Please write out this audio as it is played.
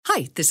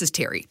Hi, this is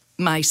Terry.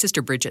 My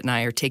sister Bridget and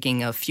I are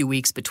taking a few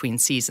weeks between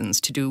seasons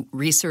to do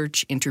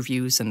research,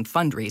 interviews, and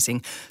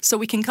fundraising so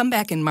we can come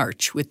back in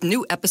March with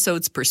new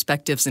episodes,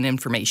 perspectives, and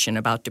information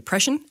about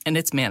depression and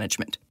its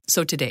management.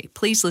 So today,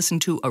 please listen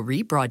to a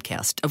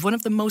rebroadcast of one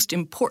of the most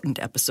important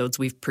episodes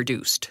we've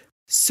produced,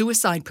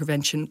 Suicide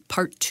Prevention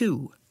Part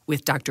 2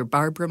 with Dr.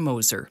 Barbara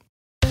Moser.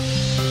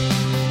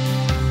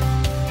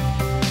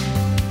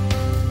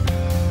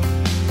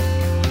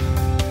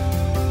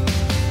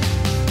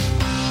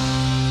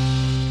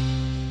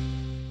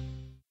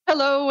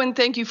 Hello, and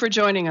thank you for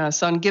joining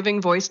us on Giving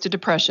Voice to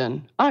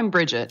Depression. I'm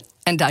Bridget.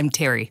 And I'm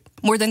Terry.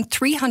 More than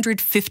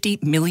 350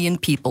 million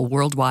people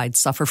worldwide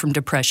suffer from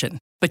depression,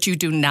 but you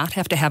do not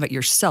have to have it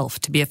yourself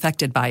to be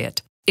affected by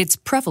it. Its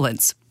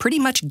prevalence pretty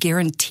much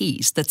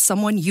guarantees that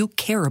someone you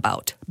care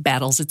about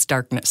battles its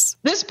darkness.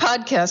 This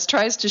podcast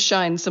tries to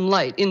shine some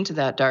light into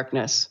that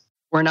darkness.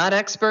 We're not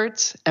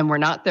experts, and we're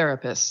not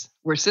therapists.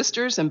 We're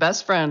sisters and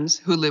best friends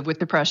who live with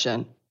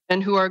depression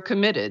and who are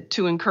committed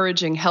to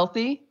encouraging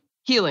healthy,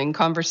 healing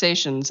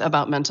conversations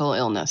about mental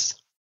illness.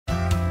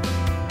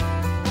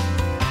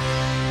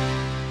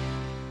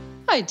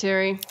 Hi,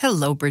 Terry.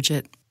 Hello,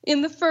 Bridget.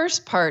 In the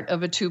first part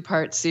of a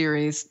two-part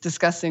series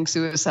discussing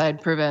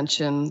suicide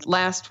prevention,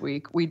 last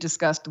week we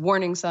discussed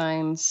warning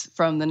signs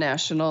from the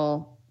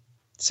National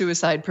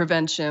Suicide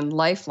Prevention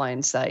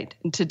Lifeline site.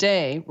 And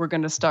today we're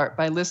going to start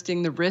by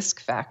listing the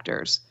risk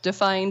factors,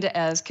 defined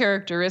as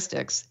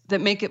characteristics that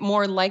make it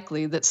more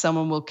likely that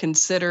someone will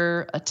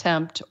consider,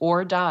 attempt,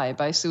 or die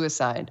by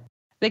suicide.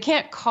 They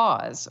can't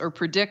cause or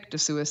predict a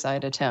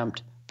suicide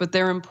attempt, but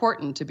they're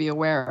important to be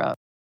aware of.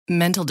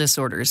 Mental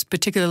disorders,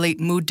 particularly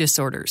mood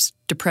disorders,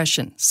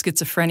 depression,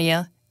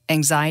 schizophrenia,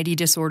 anxiety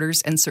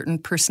disorders, and certain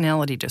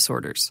personality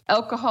disorders.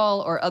 Alcohol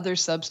or other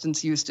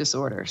substance use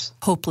disorders.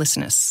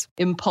 Hopelessness.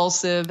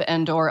 Impulsive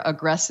and or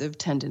aggressive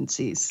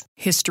tendencies.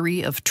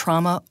 History of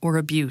trauma or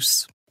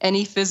abuse.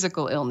 Any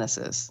physical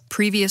illnesses.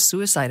 Previous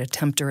suicide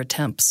attempt or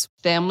attempts.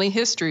 Family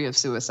history of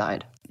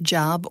suicide.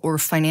 Job or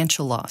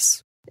financial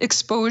loss.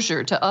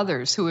 Exposure to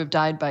others who have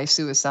died by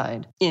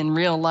suicide in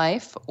real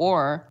life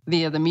or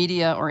via the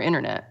media or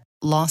internet.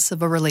 Loss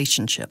of a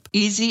relationship.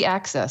 Easy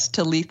access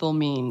to lethal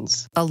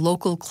means. A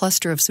local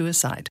cluster of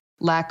suicide.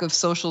 Lack of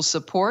social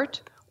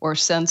support or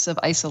sense of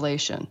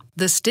isolation.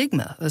 The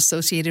stigma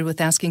associated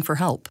with asking for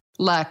help.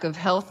 Lack of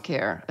health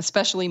care,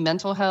 especially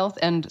mental health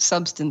and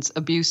substance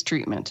abuse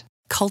treatment.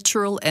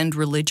 Cultural and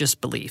religious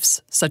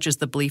beliefs, such as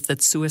the belief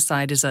that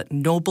suicide is a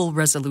noble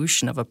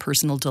resolution of a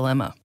personal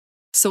dilemma.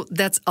 So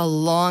that's a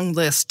long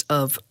list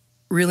of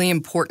really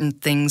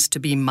important things to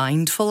be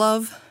mindful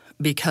of,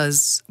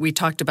 because we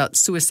talked about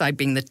suicide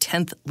being the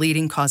 10th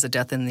leading cause of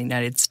death in the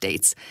United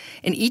States.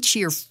 And each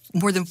year,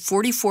 more than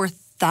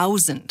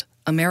 44,000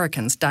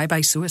 Americans die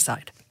by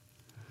suicide.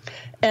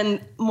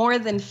 And more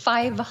than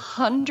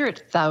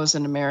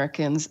 500,000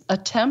 Americans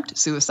attempt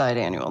suicide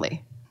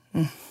annually.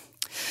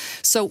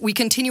 So we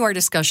continue our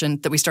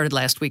discussion that we started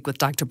last week with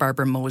Dr.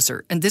 Barbara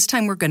Moser, and this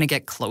time we're going to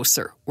get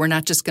closer. We're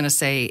not just going to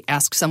say,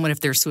 ask someone if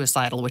they're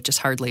suicidal, which is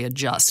hardly a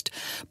just.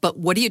 But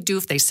what do you do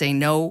if they say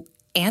no,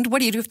 and what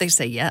do you do if they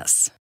say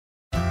yes?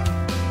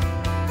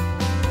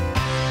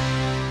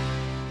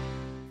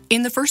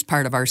 In the first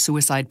part of our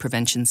suicide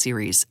prevention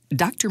series,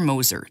 Dr.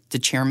 Moser, the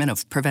chairman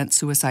of Prevent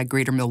Suicide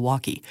Greater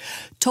Milwaukee,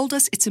 told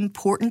us it's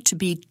important to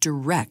be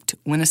direct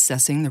when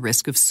assessing the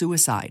risk of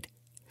suicide.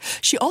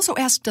 She also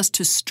asked us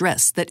to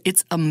stress that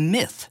it's a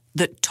myth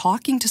that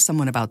talking to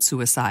someone about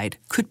suicide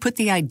could put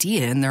the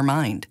idea in their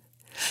mind.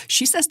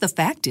 She says the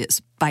fact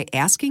is, by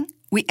asking,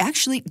 we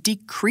actually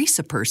decrease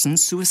a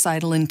person's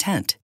suicidal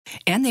intent,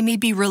 and they may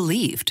be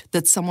relieved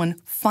that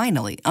someone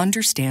finally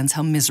understands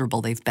how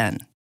miserable they've been.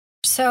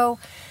 So,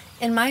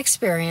 in my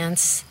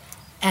experience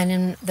and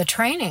in the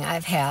training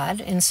I've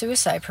had in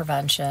suicide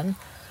prevention,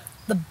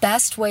 the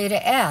best way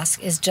to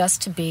ask is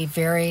just to be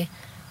very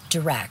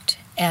direct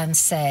and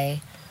say,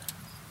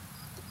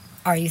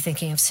 are you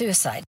thinking of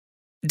suicide?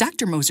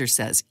 Dr. Moser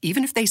says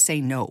even if they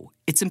say no,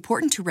 it's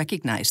important to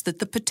recognize that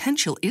the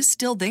potential is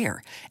still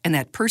there and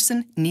that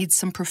person needs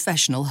some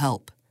professional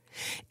help.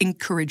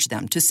 Encourage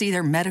them to see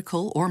their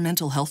medical or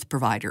mental health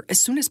provider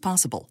as soon as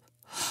possible.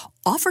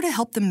 Offer to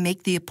help them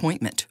make the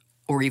appointment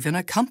or even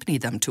accompany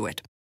them to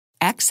it.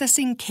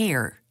 Accessing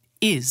care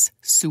is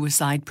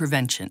suicide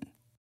prevention.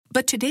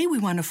 But today we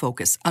want to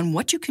focus on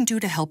what you can do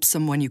to help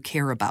someone you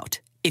care about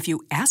if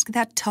you ask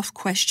that tough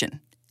question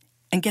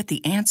and get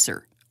the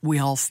answer we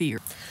all fear.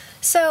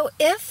 So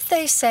if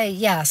they say,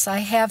 yes, I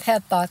have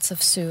had thoughts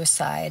of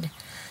suicide,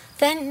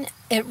 then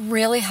it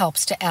really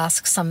helps to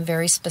ask some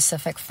very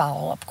specific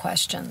follow-up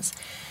questions.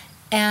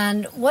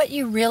 And what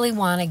you really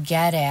want to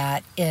get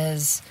at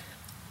is,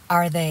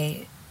 are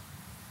they,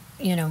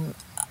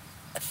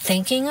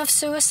 thinking of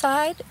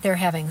suicide? They're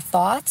having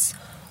thoughts?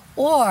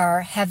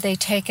 Or have they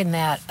taken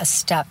that a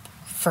step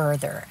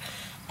further?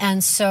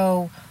 And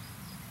so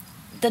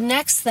the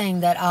next thing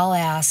that I'll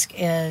ask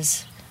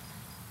is,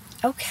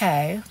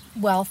 okay,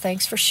 well,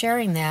 thanks for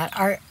sharing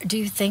that. Do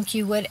you think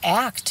you would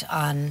act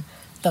on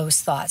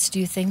those thoughts? Do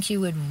you think you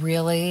would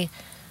really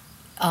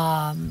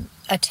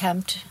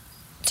attempt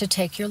to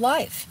take your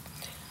life.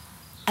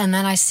 And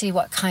then I see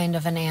what kind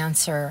of an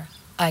answer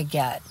I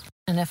get.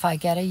 And if I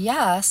get a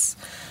yes,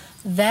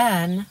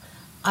 then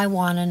I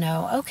want to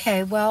know,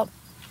 okay, well,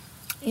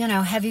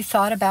 have you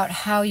thought about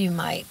how you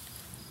might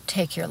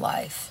take your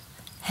life?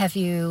 Have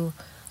you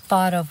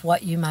thought of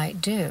what you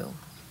might do?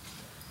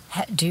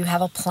 Do you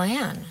have a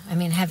plan? I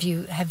mean, have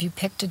you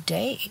picked a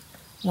date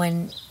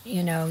when,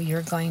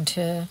 you're going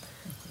to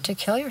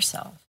kill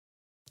yourself?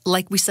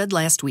 Like we said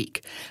last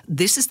week,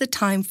 this is the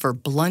time for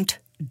blunt,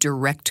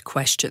 direct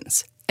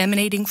questions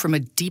emanating from a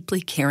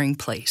deeply caring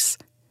place.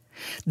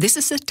 This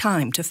is the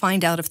time to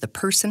find out if the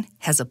person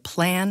has a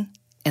plan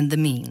and the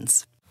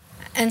means.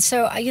 And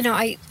so,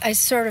 I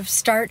sort of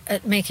start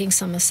at making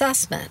some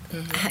assessment,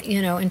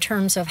 in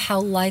terms of how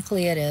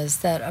likely it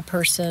is that a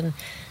person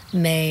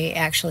may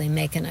actually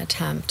make an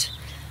attempt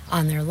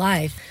on their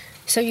life.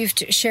 So you've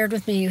shared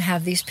with me you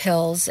have these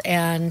pills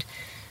and,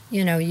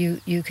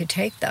 you could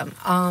take them.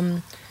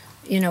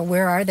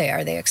 Where are they?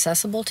 Are they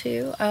accessible to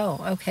you?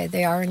 Oh, okay,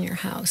 they are in your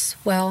house.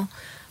 Well,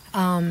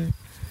 I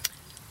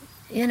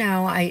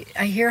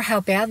hear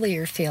how badly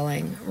you're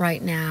feeling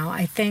right now.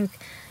 I think,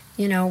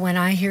 when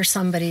I hear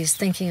somebody's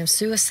thinking of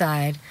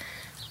suicide,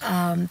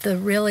 that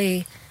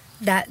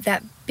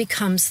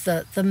becomes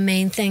the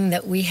main thing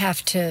that we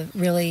have to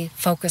really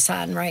focus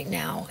on right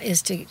now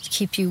is to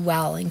keep you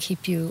well and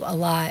keep you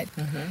alive.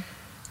 Mm-hmm.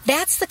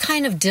 That's the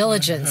kind of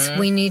diligence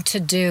we need to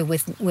do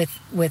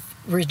with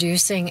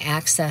reducing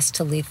access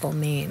to lethal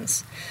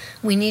means.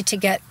 We need to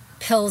get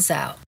pills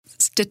out.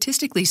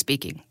 Statistically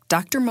speaking,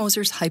 Dr.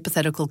 Moser's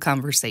hypothetical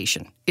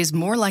conversation is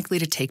more likely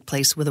to take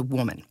place with a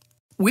woman.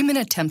 Women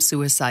attempt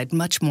suicide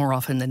much more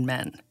often than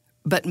men,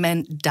 but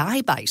men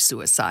die by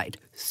suicide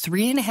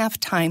 3.5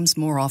 times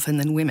more often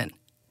than women.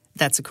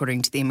 That's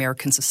according to the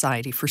American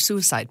Society for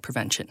Suicide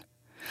Prevention.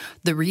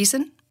 The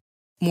reason?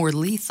 More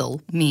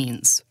lethal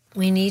means.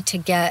 We need to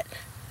get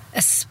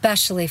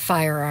especially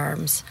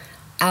firearms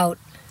out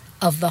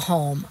of the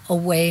home,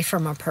 away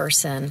from a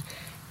person.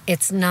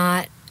 It's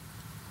not,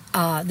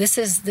 this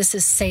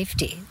is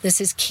safety.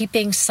 This is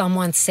keeping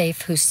someone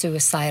safe who's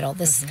suicidal.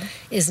 This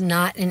is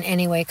not in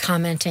any way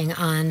commenting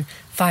on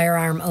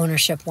firearm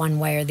ownership one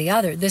way or the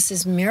other. This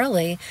is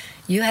merely,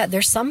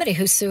 there's somebody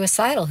who's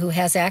suicidal who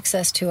has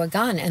access to a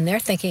gun and they're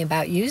thinking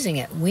about using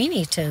it. We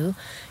need to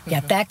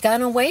get that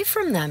gun away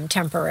from them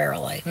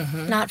temporarily.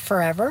 Not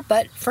forever,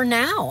 but for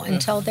now,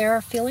 until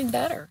they're feeling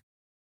better.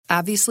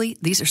 Obviously,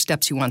 these are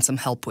steps you want some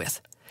help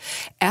with.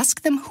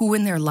 Ask them who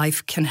in their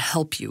life can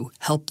help you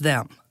help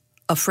them.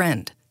 A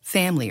friend,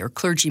 family, or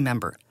clergy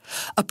member.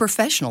 A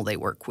professional they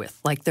work with,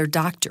 like their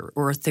doctor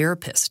or a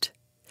therapist.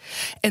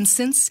 And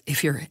since,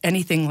 if you're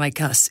anything like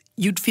us,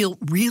 you'd feel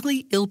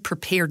really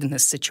ill-prepared in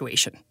this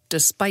situation,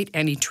 despite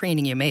any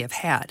training you may have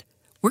had,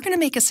 we're going to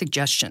make a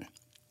suggestion.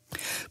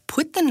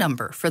 Put the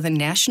number for the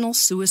National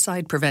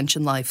Suicide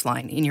Prevention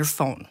Lifeline in your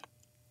phone.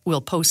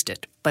 We'll post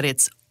it, but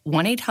it's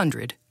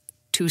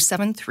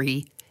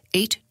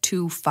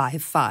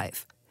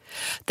 1-800-273-8255.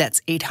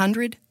 That's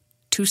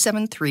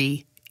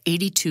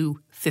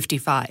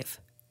 800-273-8255.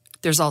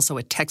 There's also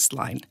a text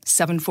line,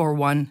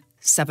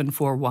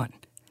 741-741.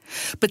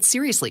 But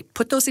seriously,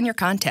 put those in your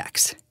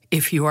contacts.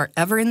 If you are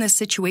ever in this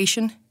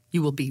situation,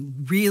 you will be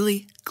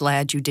really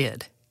glad you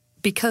did.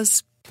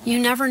 Because you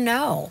never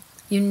know.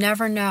 You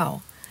never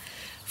know.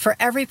 For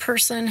every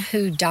person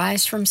who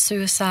dies from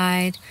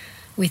suicide,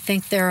 we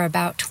think there are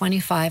about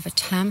 25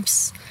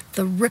 attempts.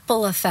 The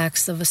ripple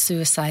effects of a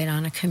suicide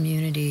on a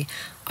community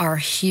are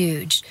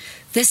huge.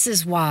 This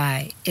is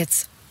why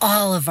it's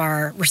all of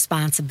our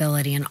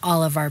responsibility and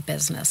all of our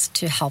business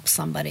to help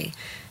somebody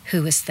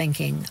who is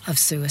thinking of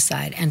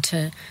suicide and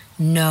to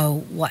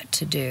know what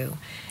to do.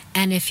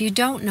 And if you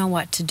don't know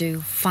what to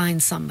do,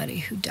 find somebody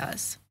who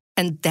does.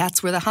 And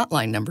that's where the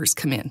hotline numbers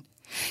come in.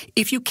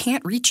 If you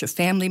can't reach a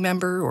family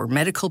member or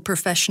medical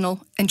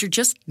professional and you're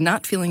just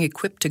not feeling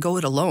equipped to go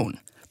it alone,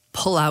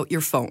 pull out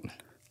your phone.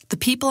 The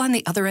people on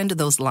the other end of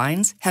those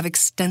lines have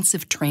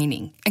extensive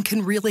training and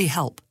can really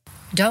help.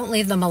 Don't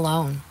leave them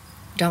alone.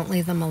 Don't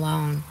leave them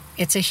alone.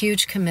 It's a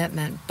huge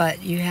commitment,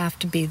 but you have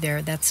to be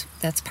there. That's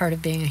part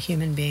of being a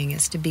human being,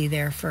 is to be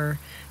there for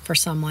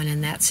someone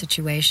in that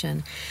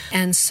situation.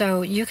 And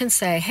so you can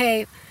say,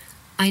 hey,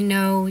 I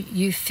know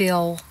you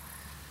feel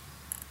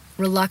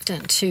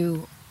reluctant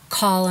to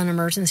call an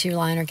emergency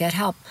line or get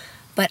help,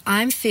 but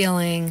I'm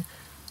feeling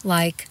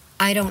like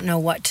I don't know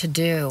what to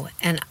do,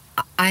 and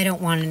I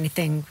don't want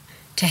anything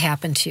to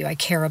happen to you. I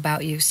care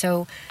about you.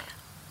 So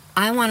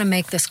I want to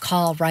make this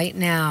call right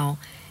now,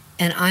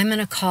 and I'm going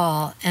to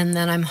call, and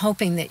then I'm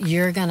hoping that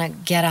you're going to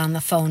get on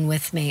the phone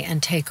with me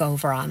and take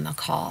over on the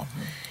call.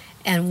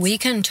 And we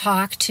can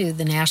talk to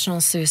the National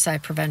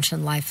Suicide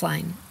Prevention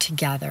Lifeline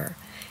together,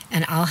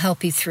 and I'll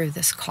help you through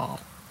this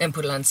call. And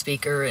put it on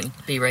speaker and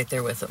be right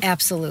there with them.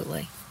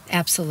 Absolutely.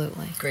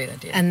 Absolutely. Great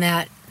idea. And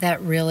that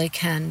really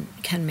can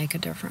make a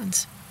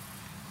difference.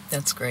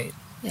 That's great.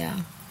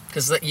 Yeah.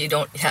 Because you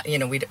don't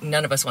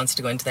none of us wants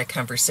to go into that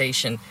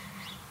conversation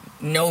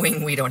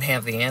knowing we don't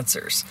have the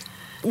answers.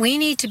 We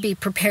need to be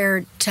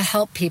prepared to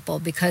help people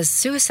because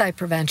suicide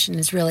prevention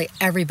is really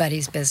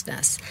everybody's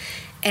business.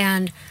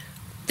 And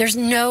there's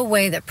no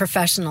way that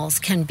professionals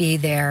can be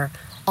there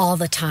all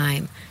the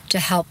time to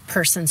help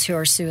persons who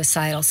are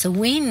suicidal. So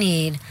we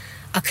need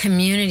a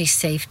community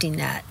safety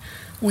net.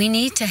 We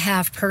need to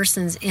have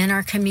persons in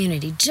our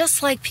community,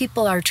 just like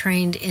people are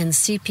trained in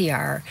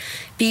CPR,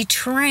 be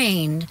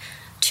trained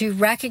to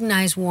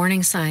recognize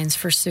warning signs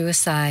for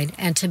suicide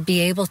and to be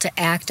able to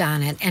act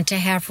on it and to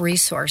have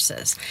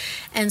resources.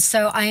 And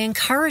so I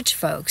encourage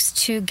folks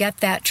to get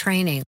that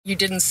training. You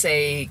didn't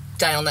say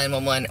dial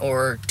 911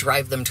 or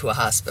drive them to a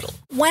hospital.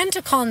 When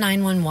to call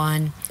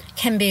 911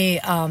 can be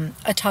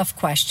a tough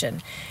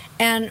question.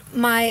 And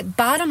my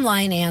bottom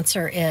line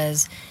answer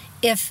is,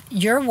 if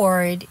you're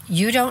worried,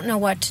 you don't know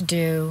what to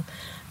do,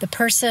 the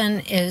person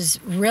is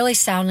really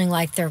sounding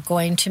like they're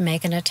going to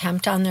make an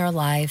attempt on their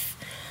life,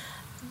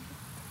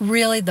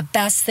 really the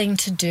best thing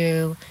to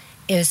do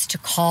is to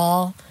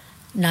call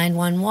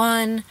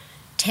 911,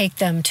 take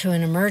them to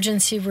an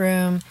emergency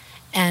room,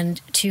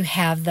 and to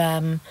have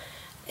them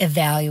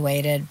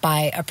evaluated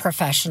by a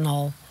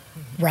professional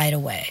right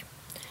away.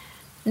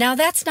 Now,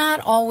 that's not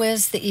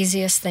always the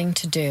easiest thing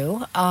to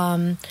do.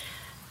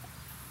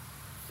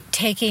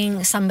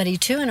 Taking somebody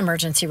to an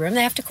emergency room,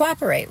 they have to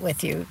cooperate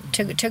with you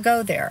to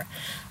go there.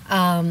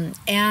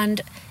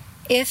 And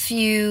if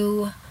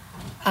you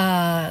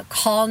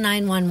call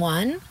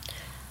 911,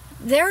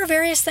 there are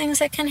various things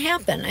that can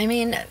happen. I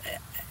mean,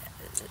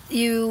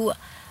 you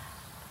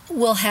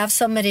will have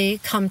somebody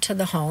come to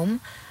the home,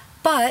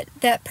 but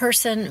that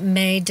person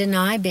may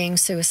deny being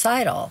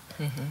suicidal,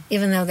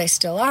 even though they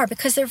still are,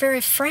 because they're very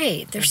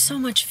afraid. There's so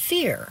much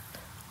fear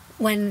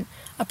when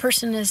a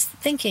person is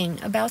thinking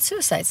about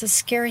suicide. It's a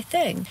scary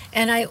thing.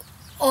 And I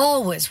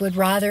always would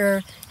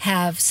rather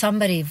have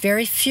somebody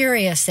very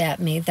furious at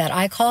me that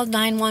I called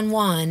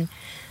 911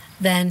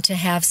 than to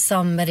have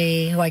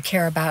somebody who I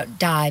care about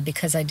die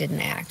because I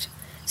didn't act.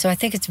 So I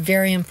think it's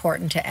very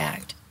important to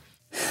act.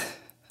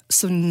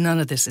 So none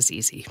of this is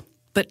easy.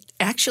 But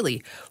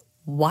actually,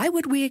 why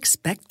would we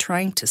expect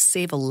trying to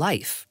save a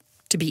life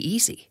to be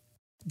easy?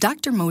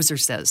 Dr. Moser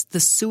says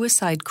the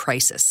suicide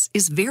crisis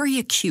is very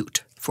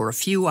acute for a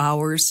few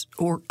hours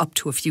or up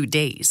to a few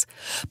days,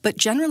 but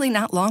generally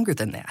not longer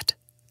than that.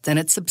 Then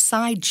it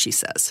subsides, she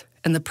says,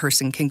 and the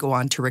person can go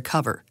on to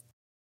recover.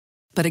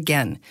 But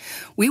again,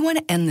 we want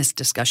to end this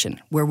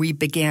discussion where we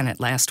began it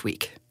last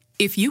week.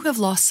 If you have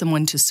lost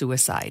someone to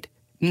suicide,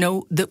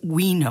 know that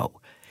we know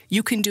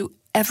you can do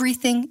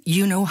everything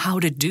you know how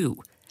to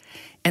do,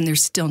 and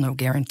there's still no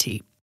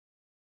guarantee.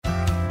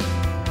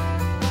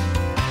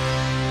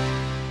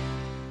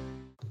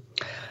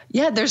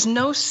 Yeah, there's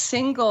no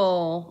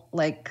single,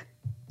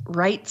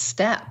 right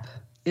step.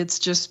 It's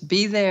just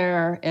be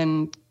there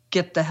and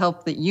get the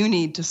help that you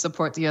need to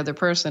support the other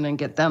person and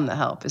get them the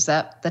help. Is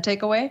that the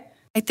takeaway?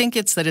 I think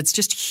it's that it's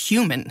just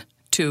human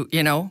to,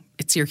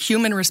 it's your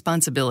human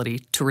responsibility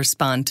to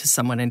respond to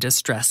someone in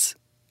distress,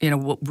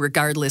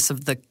 regardless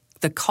of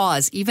the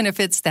cause, even if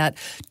it's that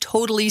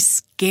totally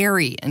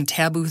scary and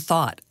taboo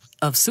thought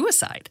of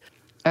suicide.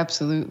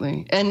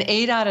 Absolutely. And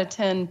 8 out of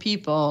 10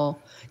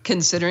 people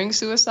considering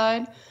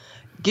suicide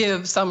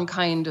give some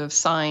kind of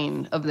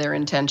sign of their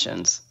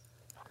intentions.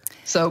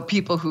 So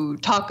people who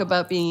talk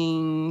about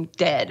being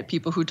dead,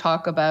 people who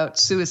talk about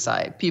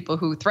suicide, people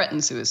who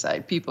threaten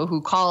suicide, people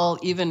who call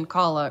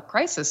a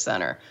crisis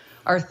center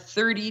are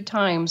 30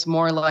 times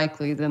more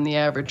likely than the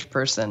average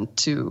person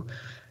to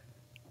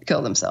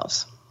kill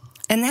themselves.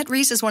 And that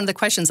raises one of the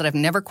questions that I've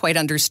never quite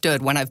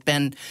understood when I've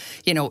been,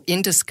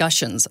 in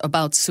discussions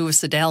about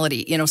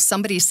suicidality.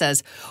 Somebody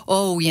says,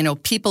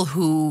 people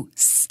who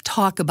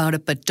talk about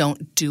it but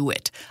don't do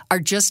it are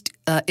just,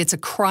 it's a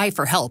cry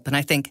for help. And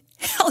I think,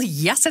 hell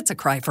yes, it's a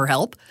cry for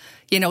help.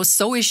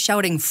 So is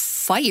shouting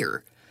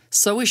fire.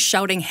 So is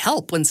shouting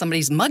help when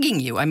somebody's mugging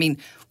you. I mean,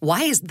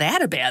 why is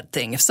that a bad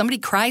thing? If somebody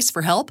cries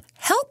for help,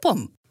 help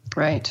them.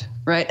 Right.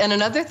 And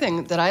another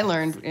thing that I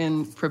learned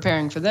in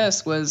preparing for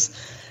this was,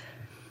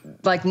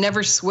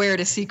 never swear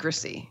to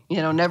secrecy.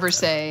 Never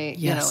say,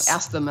 Yes.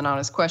 ask them an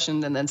honest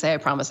question and then say, I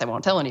promise I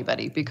won't tell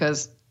anybody,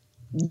 because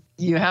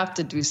you have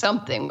to do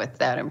something with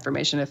that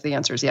information if the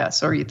answer is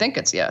yes, or you think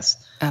it's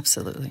yes.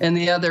 Absolutely. And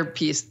the other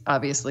piece,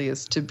 obviously,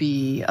 is to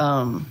be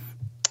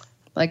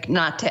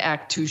not to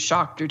act too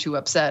shocked or too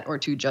upset or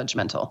too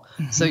judgmental.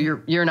 Mm-hmm. So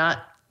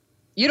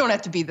you don't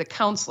have to be the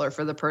counselor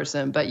for the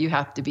person, but you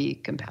have to be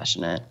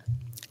compassionate.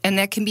 And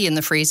that can be in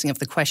the phrasing of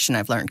the question,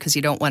 I've learned, because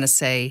you don't want to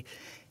say,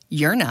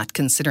 you're not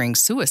considering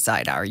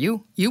suicide, are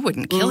you? You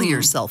wouldn't kill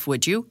yourself,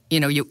 would you?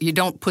 You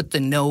don't put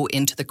the no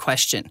into the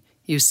question.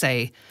 You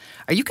say,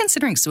 are you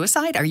considering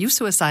suicide? Are you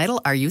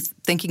suicidal? Are you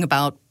thinking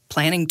about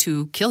planning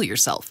to kill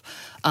yourself?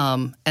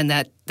 And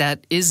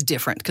that is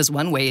different, because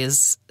one way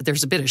is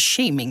there's a bit of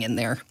shaming in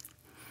there.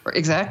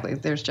 Exactly.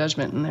 There's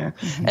judgment in there.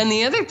 Mm-hmm. And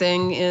the other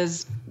thing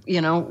is,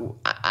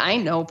 I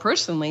know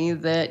personally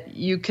that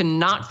you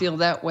cannot feel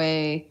that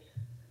way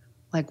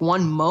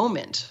one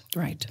moment.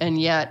 Right. And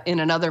yet in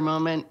another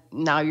moment,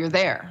 now you're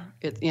there.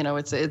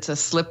 It's a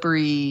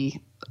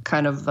slippery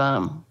kind of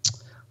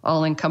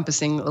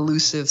all-encompassing,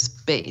 elusive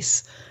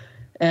space.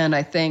 And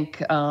I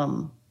think,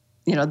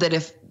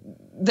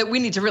 that we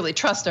need to really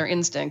trust our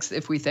instincts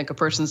if we think a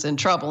person's in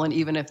trouble. And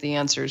even if the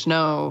answer is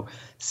no,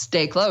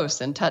 stay close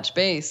and touch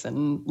base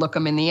and look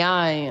them in the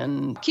eye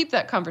and keep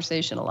that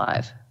conversation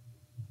alive.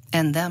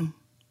 And them.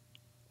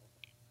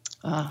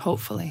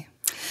 Hopefully.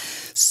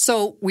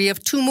 So we have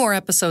 2 more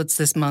episodes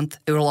this month.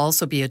 It will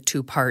also be a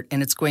 2-part,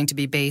 and it's going to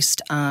be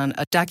based on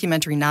a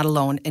documentary, Not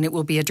Alone, and it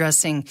will be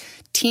addressing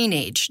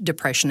teenage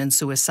depression and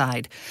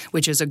suicide,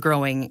 which is a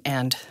growing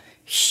and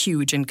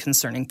huge and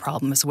concerning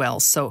problem as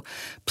well. So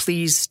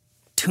please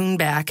tune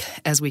back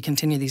as we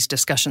continue these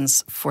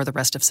discussions for the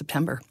rest of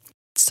September.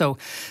 So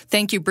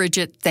thank you,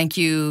 Bridget. Thank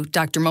you,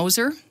 Dr.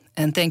 Moser.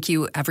 And thank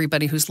you,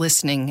 everybody who's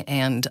listening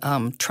and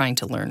trying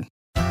to learn.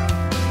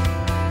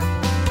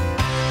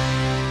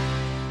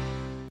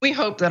 We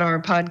hope that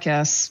our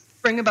podcasts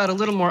bring about a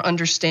little more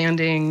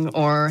understanding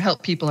or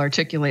help people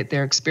articulate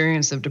their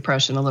experience of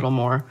depression a little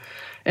more.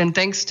 And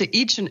thanks to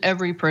each and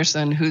every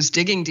person who's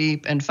digging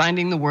deep and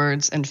finding the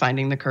words and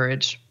finding the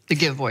courage to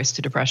give voice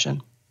to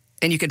depression.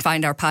 And you can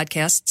find our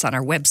podcasts on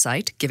our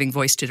website,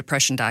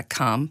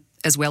 givingvoicetodepression.com,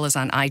 as well as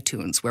on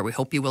iTunes, where we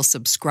hope you will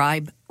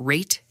subscribe,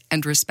 rate,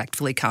 and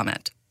respectfully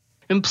comment.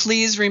 And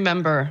please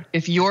remember,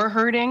 if you're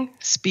hurting,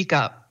 speak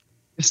up.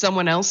 If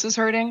someone else is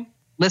hurting,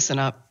 listen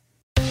up.